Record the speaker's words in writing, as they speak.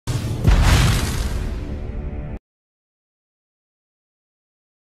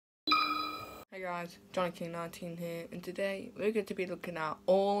Hey guys, Johnny King 19 here, and today we're going to be looking at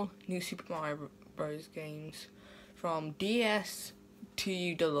all new Super Mario Bros. Games from DS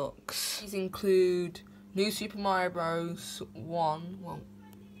to Deluxe. These include new Super Mario Bros. 1, well,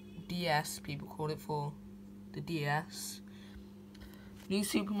 DS, people call it for the DS. New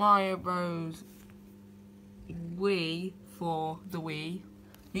Super Mario Bros. Wii for the Wii.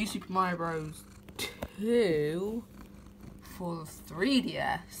 New Super Mario Bros. 2 for the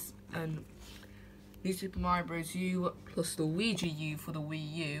 3DS. And New Super Mario Bros. U plus the Luigi U for the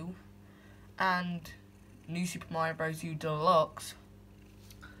Wii U, and New Super Mario Bros. U Deluxe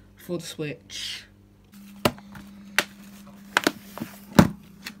for the Switch.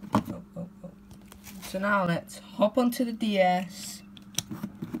 So now let's hop onto the DS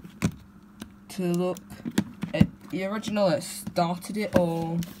to look at the original that started it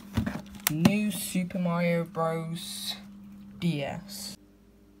all, New Super Mario Bros. DS.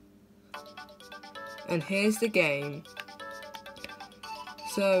 And here's the game.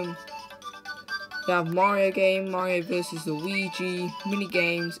 So, we have Mario game, Mario versus Luigi, mini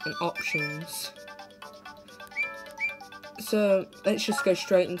games and options. So, let's just go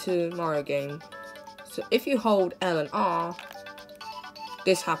straight into Mario game. So, if you hold L and R,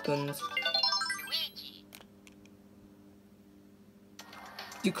 this happens.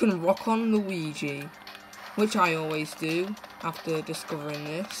 You can rock on Luigi, which I always do after discovering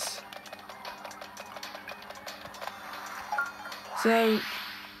this. So,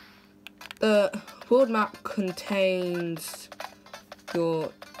 the world map contains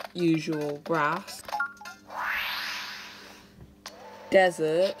your usual grass,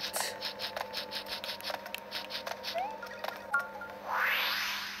 desert,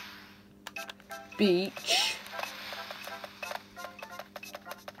 beach,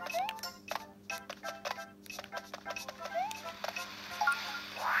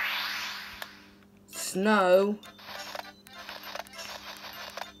 snow,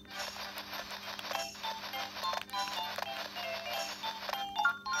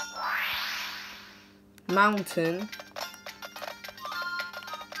 mountain,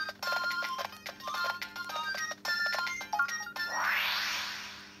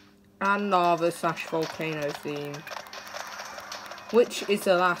 and lava/volcano theme, which is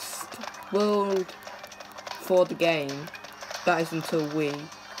the last world for the game. That is until Wii.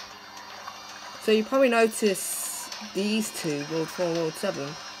 So you probably notice these two, World 4 and World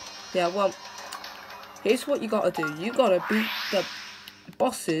 7. Yeah, well, here's what you gotta do. You gotta beat the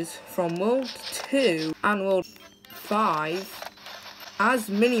bosses from World 2 and World 5 as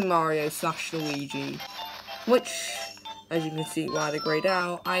Mini Mario/Luigi, which, as you can see by the grayed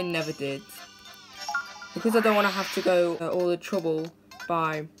out, I never did, because I don't want to have to go all the trouble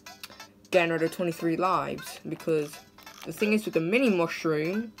by getting rid of 23 lives, because the thing is with the mini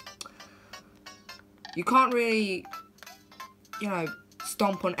mushroom, you can't really,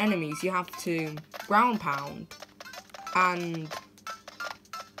 stomp on enemies. You have to ground pound, and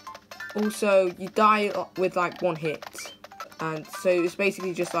also you die with like one hit, and so it's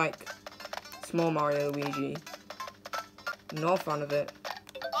basically just like small Mario Luigi. Not a fan of it.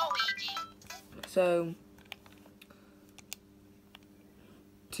 So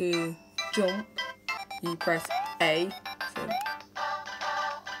to jump, you press A. So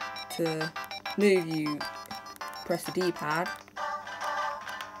to move, you press the D-pad.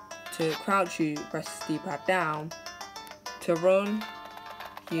 To crouch, you press the D-pad down. To run,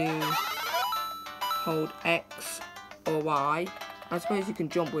 you hold X or Y. I suppose you can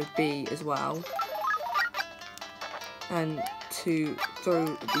jump with B as well. And to throw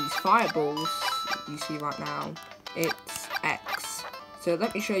these fireballs you see right now, it's X. So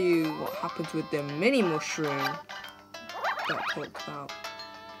let me show you what happens with the mini mushroom that I talked about.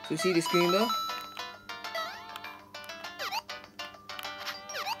 So see this Goomba?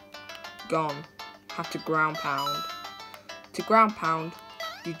 Gone. Have to ground pound. To ground pound,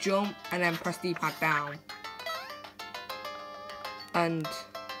 you jump and then press D-pad down. And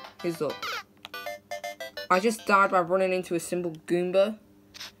here's up. I just died by running into a simple Goomba,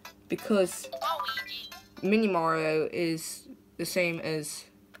 because Mini Mario is the same as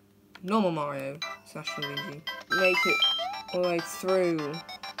normal Mario/Luigi. Make it all the way through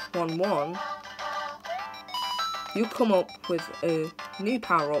 1-1. You'll come up with a new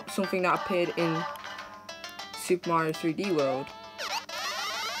power-up, something that appeared in Super Mario 3D World.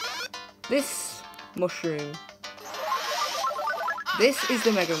 This mushroom. This is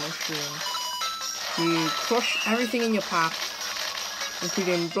the Mega Mushroom. You crush everything in your path,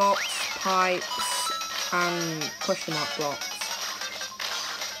 including blocks, pipes, and question mark blocks.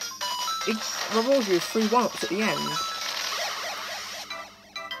 It rewards you with 3 1-ups at the end.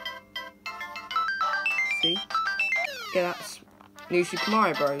 See? Yeah, that's New Super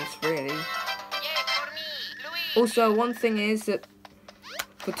Mario Bros. Really. Also, one thing is that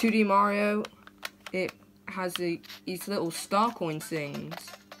for 2D Mario, it has these little star coin things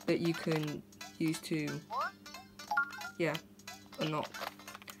that you can use to, yeah, unlock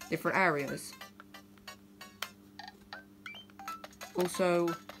different areas. Also,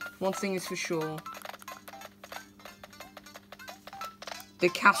 one thing is for sure, the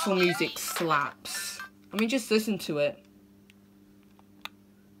castle music slaps. I mean, just listen to it.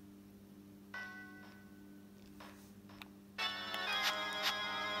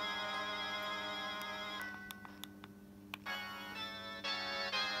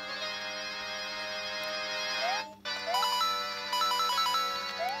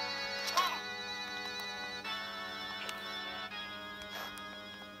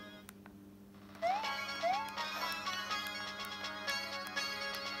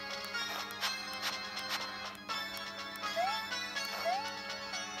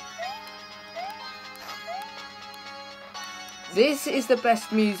 This is the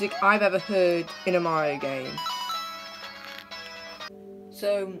best music I've ever heard in a Mario game.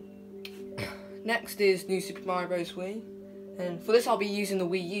 So, next is New Super Mario Bros. Wii. And for this I'll be using the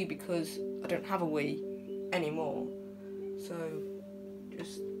Wii U because I don't have a Wii anymore. So,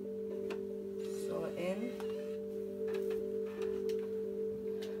 just throw it in.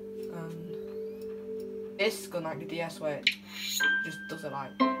 And this is like the DS where it just does it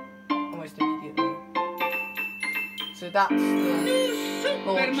like almost immediately. So that's the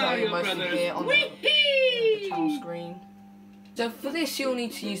launcher you'll mostly hear on the channel screen. So for this you'll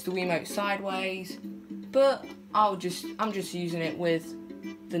need to use the Wiimote sideways, but I'm just using it with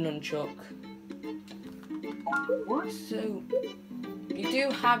the nunchuck. So you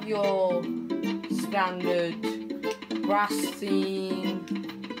do have your standard grass theme,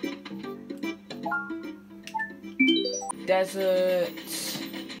 desert,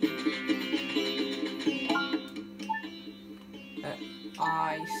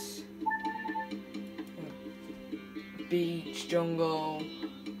 ice, beach, jungle,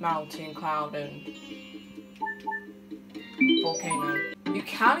 mountain, cloud, and volcano. You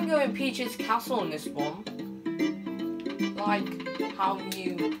can go in Peach's castle in this one, like how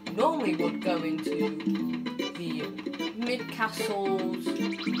you normally would go into the mid castles.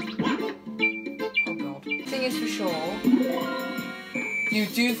 Oh god. Thing is for sure, you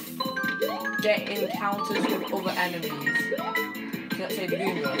do get encounters with other enemies. Let's say the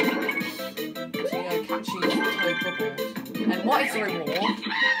Goomba, to catch you toad bubbles. And what is the reward?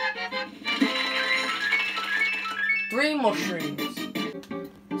 3 mushrooms.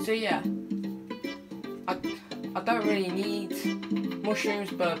 So yeah, I don't really need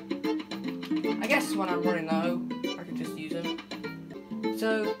mushrooms, but I guess when I'm running low, I can just use them.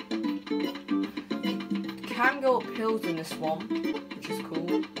 So you can go up hills in this one, which is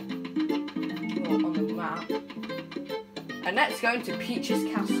cool. On the map. And let's go into Peach's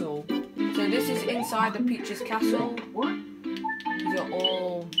castle. So this is inside the Peach's castle. These are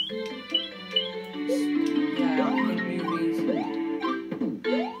all, yeah, in movies.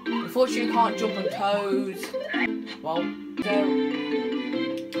 Unfortunately, you can't jump on toads. Well, so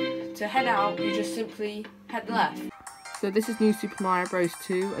to head out, you just simply head left. So this is New Super Mario Bros.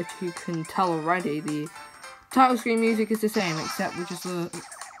 2. As you can tell already, the title screen music is the same, except with just the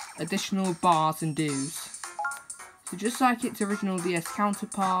additional bars and do's. So just like its original DS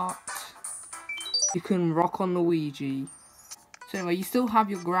counterpart, you can rock on the Ouija. So anyway, you still have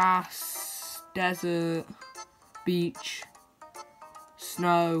your grass, desert, beach,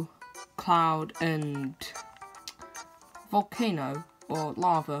 snow, cloud, and volcano, or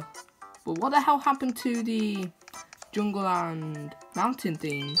lava. But what the hell happened to the jungle and mountain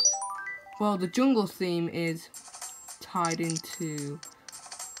themes? Well, the jungle theme is tied into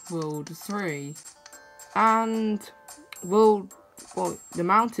World 3. And the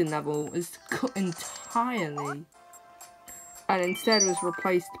mountain level is cut entirely, and instead was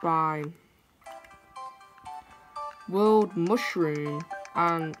replaced by World Mushroom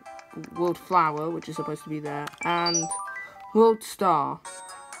and World Flower, which is supposed to be there, and World Star,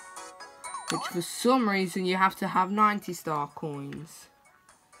 which for some reason you have to have 90 star coins.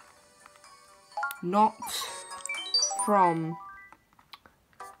 Not from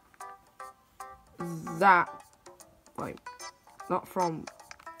that, wait, not from,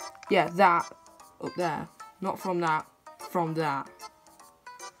 yeah, that up there, not from that, from that,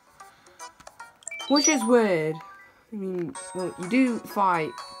 which is weird. I mean, well, you do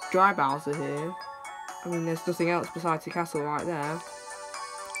fight Dry Bowser here. I mean, there's nothing else besides the castle right there.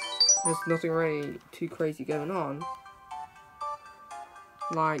 There's nothing really too crazy going on.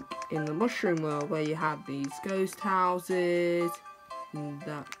 like in the Mushroom World, where you have these ghost houses, and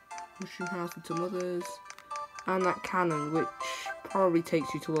that mushroom house and some others, and that cannon, which probably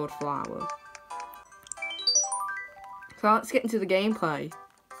takes you to World Flower. So let's get into the gameplay.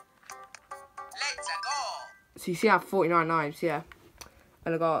 Let's go. So you see I have 49 knives, yeah.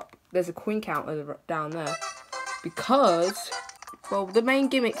 And there's a coin counter down there. Because, well, the main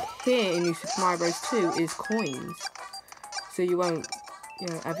gimmick here in New Super Mario Bros. 2 is coins. So you won't,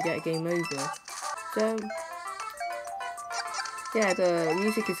 ever get a game over. So, yeah, the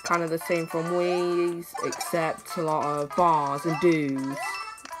music is kind of the same from Wii's, except a lot of bars and doos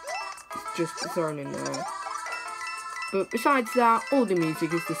just thrown in there. But besides that, all the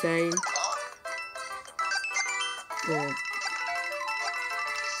music is the same. Well,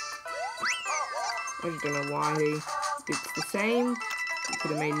 I just don't know why it's the same. You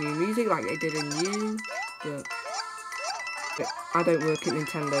could have made new music like they did in U, but I don't work at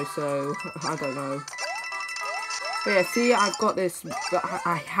Nintendo, so I don't know. But yeah, see, I've got this, but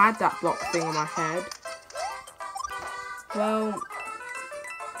I had that block thing on my head. Well,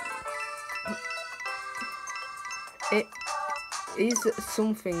 it is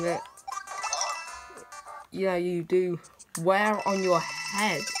something that, you do wear on your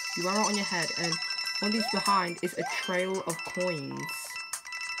head. You wear it on your head, and what is behind is a trail of coins.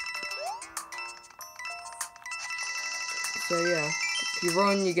 So yeah, if you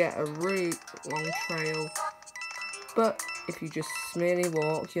run, you get a really long trail. But if you just merely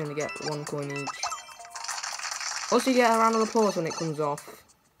walk, you only get 1 coin each. Also, you get a round of applause when it comes off.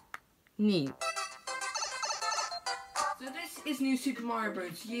 Neat. So this is New Super Mario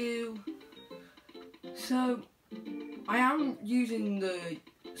Bros. U. So, I am using the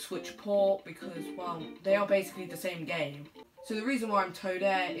Switch port because, well, they are basically the same game. So the reason why I'm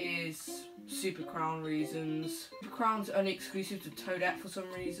Toadette is Super Crown reasons. Super Crown's only exclusive to Toadette for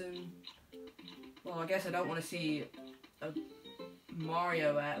some reason. Well, I guess I don't want to see a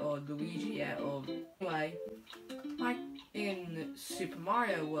Mario-ette or Luigi-ette or... Anyway, like in Super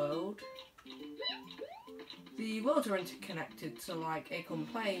Mario World, the worlds are interconnected, so like Acorn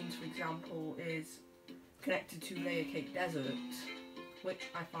Plains, for example, is connected to Layer Cake Desert, which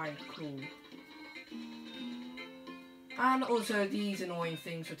I find cool. And also these annoying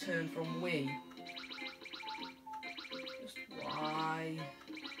things return from Wii. Just why?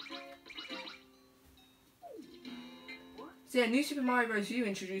 So yeah, New Super Mario Bros. U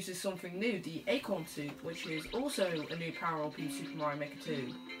introduces something new, the Acorn Soup, which is also a new power-up in Super Mario Maker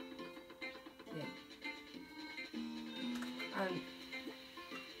 2. Yeah. And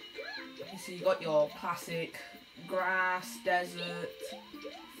so you got your classic grass, desert,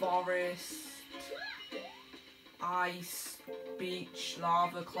 forest, ice, beach,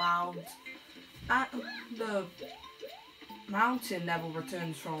 lava, clouds. And the mountain level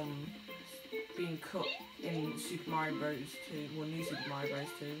returns from being cut in Super Mario Bros. 2, well, New Super Mario Bros.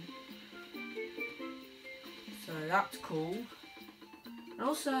 2. So that's cool. And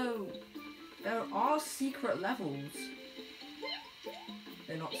also, there are secret levels.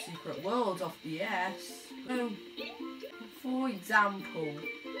 They're not secret worlds off the S. So, for example,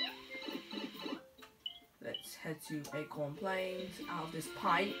 let's head to Acorn Plains out of this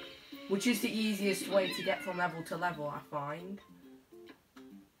pipe, which is the easiest way to get from level to level, I find.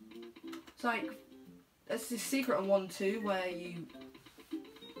 It's like, there's this secret on 1-2 where you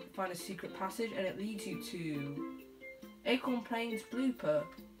find a secret passage and it leads you to Acorn Plains Blooper.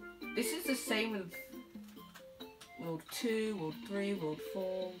 This is the same with World 2, World 3, World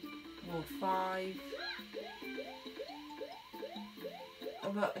 4, World 5.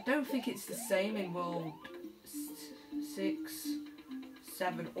 But I don't think it's the same in World 6,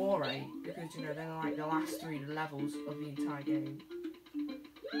 7 or 8, because, they're like the last 3 levels of the entire game.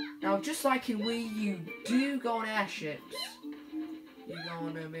 Now, just like in Wii, you do go on airships. You go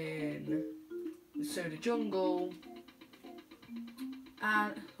on them in the Soda Jungle,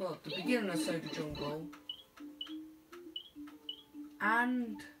 and, well, the beginning of Soda Jungle,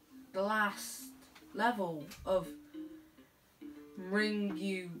 and the last level of Ring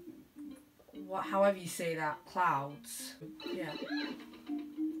You, however you say that, Clouds. Yeah.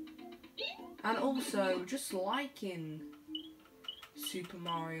 And also, just like in Super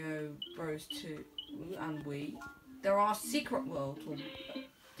Mario Bros. 2 and Wii, there are secret worlds, or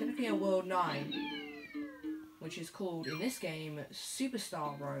technically a World 9, which is called, in this game,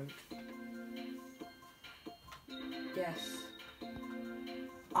 Superstar Road. Yes.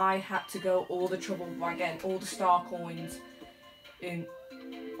 I had to go all the trouble by getting all the star coins in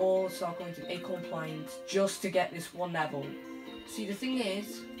Acorn Plains just to get this one level. See, the thing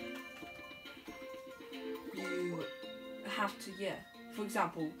is, you have to, For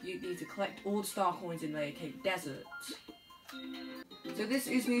example, you need to collect all the star coins in Layer Cake Desert. So this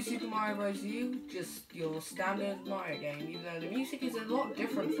is New Super Mario Bros. U, just your standard Mario game, even though the music is a lot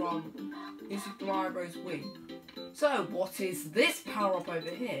different from New Super Mario Bros. Wii. So, what is this power-up over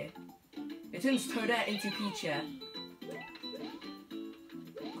here? It turns Toadette into Peachette.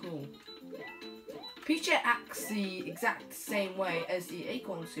 Cool. Peachette acts the exact same way as the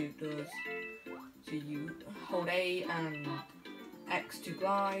Acorn suit does. So you hold A and X to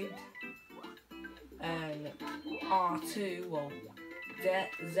glide, and R2, well,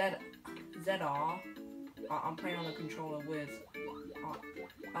 ZR. I'm playing on a controller with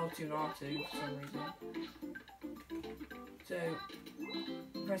L2 and R2 for some reason. So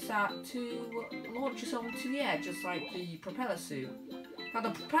press that to launch yourself into the air, just like the propeller suit. Now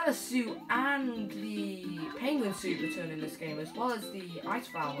the propeller suit and the penguin suit return in this game, as well as the ice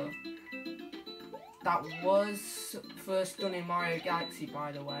flower. That was first done in Mario Galaxy,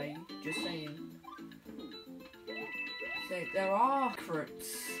 by the way, just saying. So there are secrets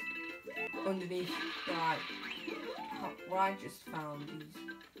underneath, like, what I just found, these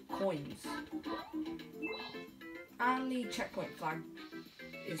coins. And the checkpoint flag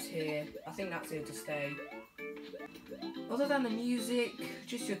is here. I think that's here to stay. Other than the music,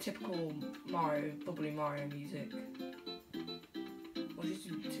 just your typical Mario, bubbly Mario music. Or just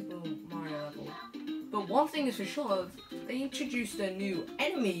your typical Mario level. But one thing is for sure, they introduced a new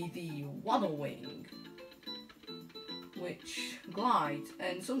enemy, the Waddle Wing, which glides,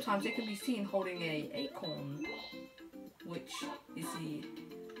 and sometimes it can be seen holding a acorn, which is the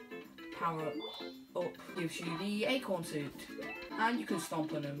power up, gives you the acorn suit, and you can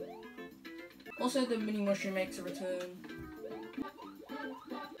stomp on them. Also, the mini mushroom makes a return.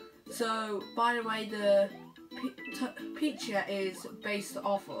 So, by the way, the Peachette is based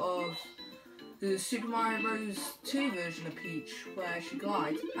off of the Super Mario Bros. 2 version of Peach, where she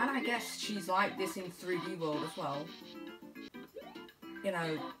glides, and I guess she's like this in 3D World as well. You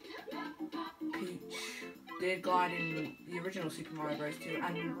know, Peach did glide in the original Super Mario Bros. 2,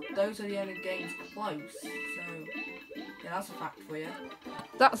 and those are the only games close, so yeah, that's a fact for you.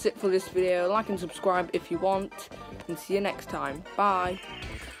 That's it for this video. Like and subscribe if you want, and see you next time. Bye.